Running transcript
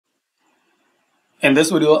In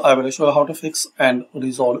this video, I will show you how to fix and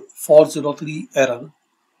resolve 403 error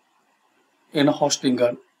in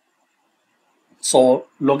Hostinger. So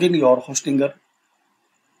log in your Hostinger,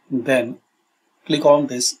 then click on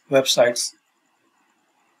this websites.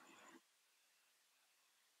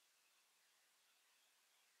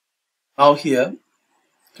 Now here,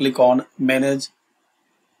 click on manage.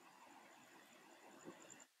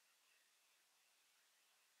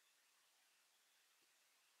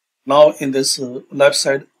 Now in this left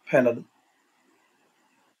side panel,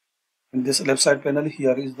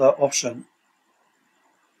 here is the option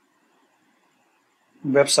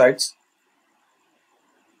websites.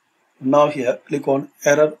 Now here, click on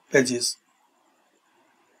error pages.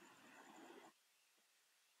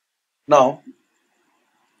 Now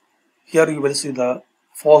here you will see the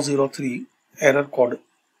 403 error code.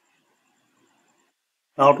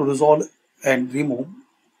 Now to resolve and remove,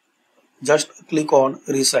 just click on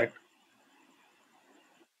reset.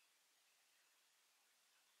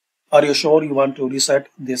 Are you sure you want to reset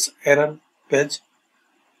this error page?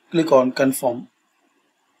 Click on confirm.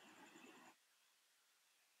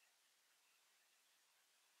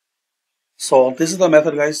 So this is the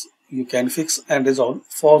method, guys. You can fix and resolve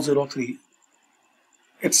 403.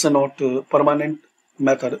 It's not a permanent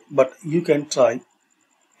method, but you can try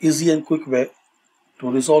easy and quick way to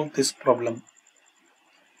resolve this problem.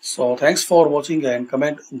 So thanks for watching and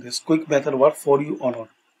comment this quick method work for you or not.